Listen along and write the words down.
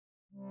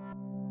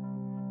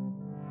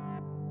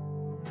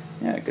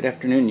Yeah, good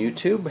afternoon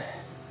YouTube.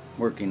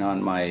 Working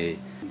on my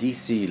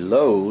DC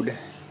load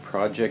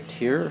project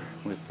here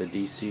with the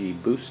DC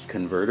boost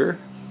converter.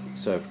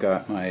 So I've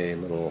got my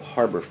little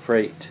Harbor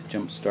Freight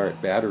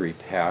Jumpstart battery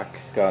pack.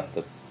 Got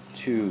the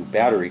two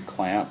battery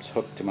clamps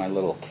hooked to my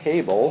little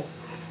cable.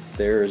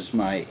 There's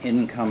my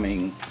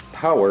incoming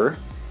power.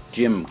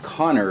 Jim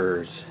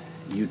Connor's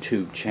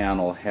YouTube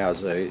channel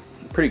has a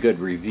pretty good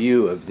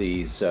review of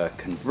these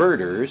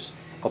converters.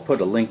 I'll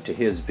put a link to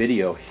his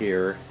video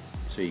here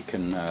so you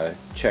can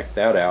check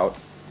that out.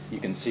 You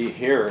can see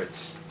here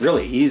it's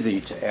really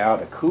easy to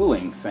add a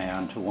cooling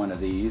fan to one of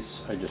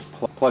these. I just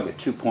plug a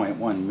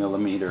 2.1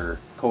 millimeter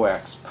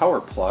coax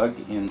power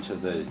plug into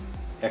the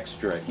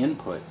extra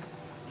input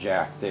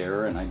jack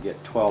there, and I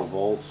get 12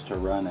 volts to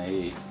run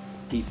a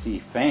DC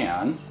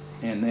fan.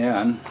 And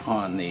then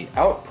on the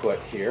output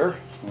here,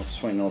 we'll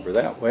swing over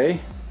that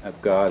way,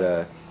 I've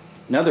got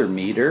another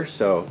meter,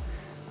 so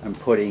I'm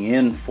putting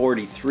in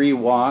 43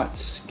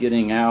 watts,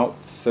 getting out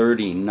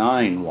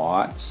 39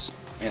 watts.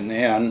 And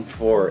then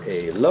for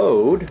a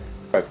load,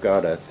 I've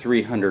got a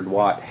 300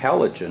 watt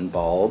halogen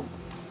bulb.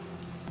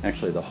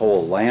 Actually, the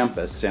whole lamp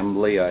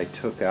assembly I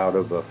took out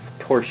of a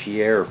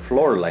torchier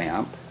floor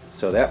lamp.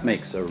 So that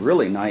makes a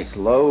really nice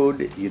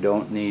load. You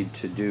don't need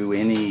to do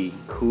any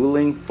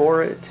cooling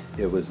for it.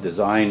 It was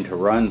designed to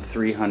run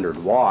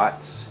 300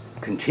 watts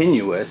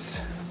continuous.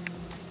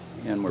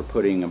 And we're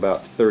putting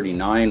about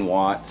 39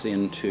 watts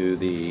into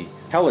the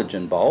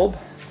halogen bulb.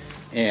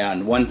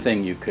 And one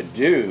thing you could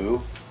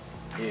do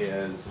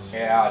is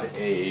add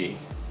a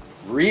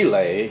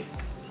relay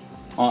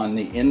on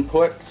the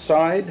input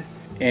side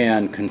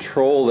and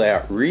control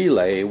that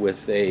relay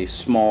with a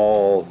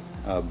small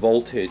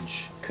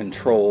voltage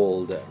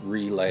controlled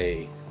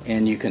relay,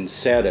 and you can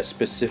set a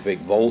specific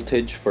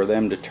voltage for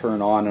them to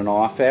turn on and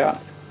off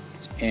at,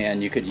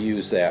 and you could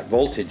use that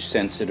voltage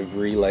sensitive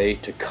relay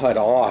to cut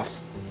off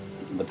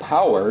the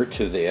power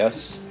to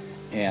this,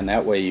 and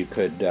that way you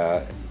could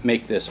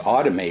make this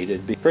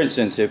automated. For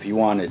instance, if you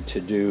wanted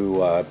to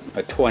do a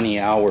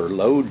 20-hour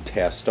load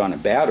test on a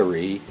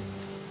battery,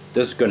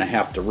 this is going to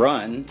have to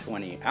run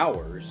 20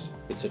 hours.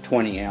 It's a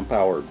 20 amp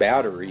hour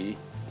battery.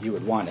 You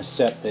would want to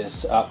set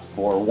this up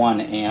for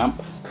 1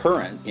 amp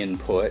current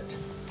input,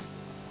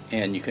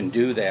 and you can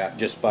do that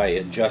just by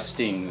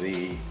adjusting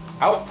the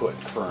output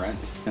current,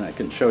 and I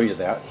can show you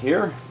that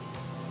here.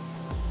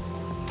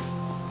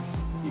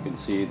 You can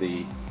see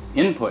the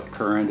input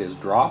current is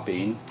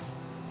dropping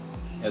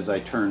as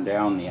I turn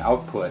down the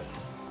output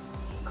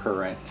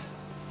current.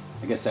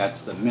 I guess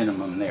that's the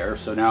minimum there,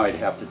 so now I'd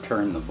have to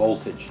turn the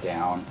voltage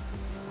down.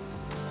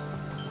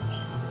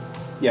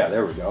 Yeah,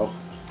 there we go.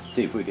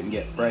 See if we can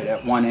get right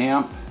at 1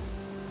 amp.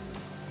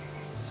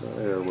 So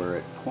there we're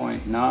at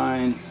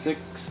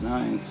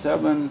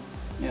 0.9697.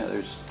 Yeah,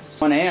 there's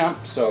 1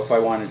 amp. So if I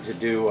wanted to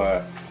do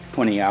a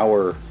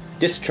 20-hour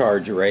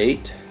discharge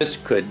rate, this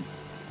could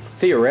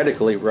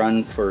theoretically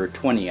run for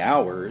 20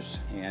 hours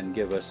and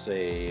give us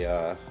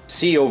a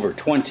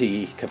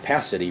C/20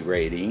 capacity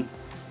rating.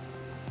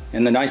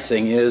 And the nice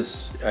thing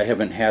is I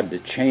haven't had to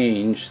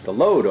change the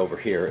load over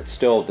here. It's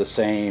still the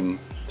same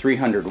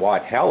 300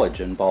 watt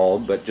halogen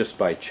bulb, but just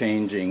by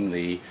changing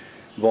the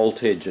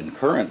voltage and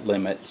current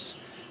limits,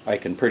 I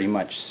can pretty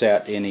much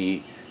set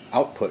any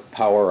output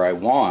power I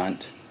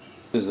want.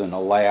 This isn't a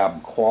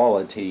lab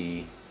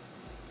quality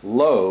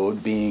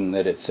load, being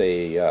that it's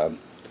a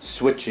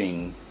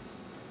switching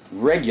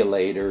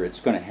regulator.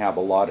 It's going to have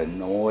a lot of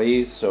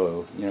noise,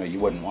 so you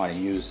wouldn't want to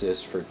use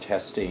this for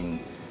testing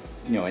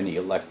any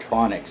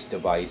electronics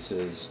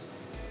devices,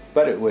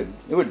 but it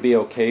would be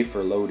okay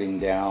for loading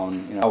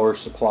down power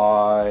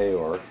supply,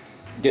 or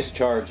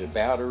discharge a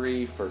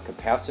battery for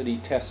capacity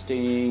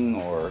testing,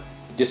 or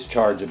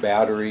discharge a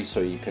battery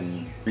so you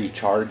can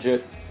recharge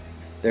it.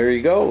 There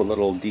you go, a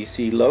little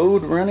DC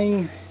load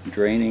running,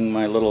 draining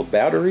my little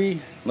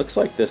battery. Looks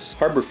like this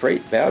Harbor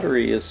Freight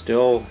battery is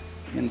still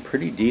in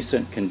pretty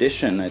decent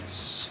condition.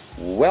 It's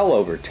well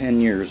over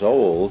 10 years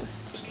old.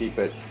 Just keep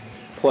it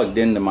plugged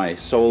into my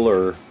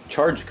solar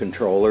charge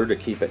controller to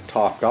keep it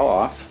topped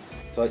off.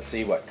 So let's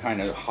see what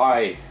kind of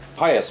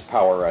highest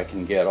power I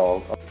can get.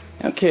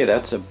 Okay,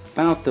 that's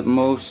about the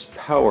most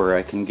power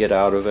I can get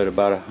out of it,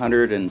 about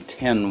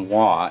 110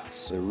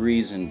 watts. The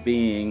reason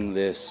being,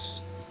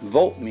 this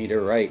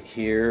voltmeter right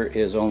here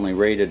is only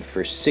rated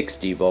for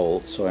 60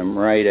 volts, so I'm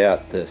right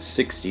at the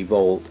 60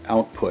 volt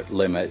output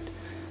limit.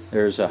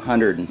 There's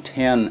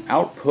 110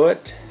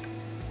 output.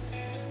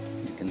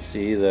 You can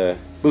see the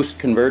boost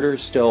converter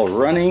is still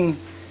running,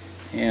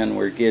 and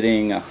we're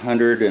getting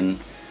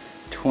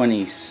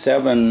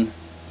 127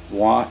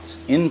 watts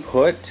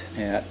input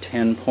at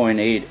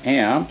 10.8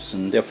 amps,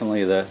 and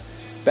definitely the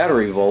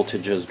battery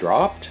voltage has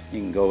dropped. You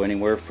can go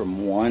anywhere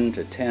from 1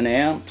 to 10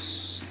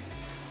 amps.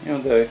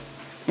 The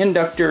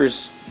inductor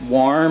is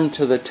warm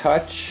to the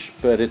touch,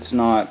 but it's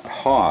not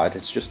hot.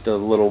 It's just a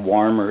little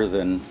warmer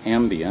than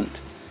ambient.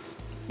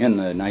 And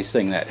the nice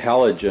thing, that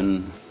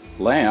halogen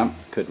lamp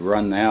could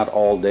run that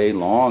all day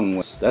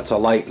long. That's a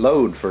light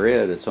load for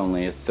it. It's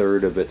only a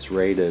third of its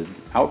rated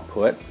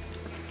output.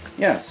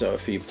 Yeah, so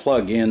if you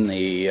plug in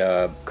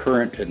the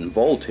current and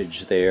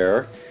voltage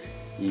there,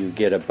 you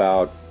get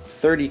about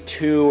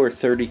 32 or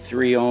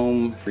 33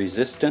 ohm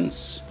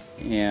resistance,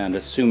 and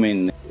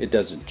assuming it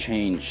doesn't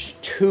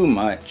change too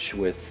much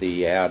with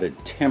the added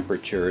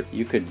temperature,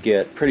 you could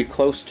get pretty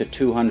close to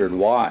 200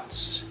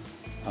 watts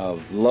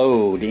of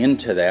load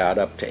into that,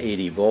 up to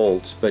 80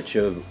 volts, but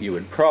you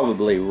would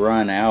probably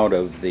run out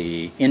of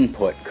the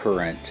input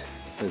current,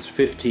 as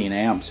 15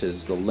 amps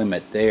is the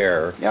limit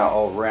there. Yeah,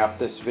 I'll wrap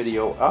this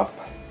video up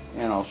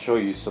and I'll show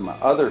you some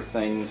other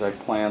things I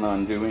plan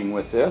on doing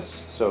with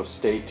this, so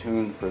stay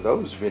tuned for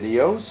those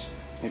videos.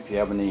 If you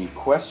have any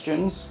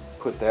questions,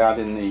 put that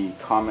in the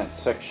comment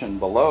section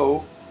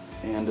below,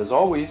 and as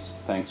always,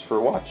 thanks for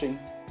watching.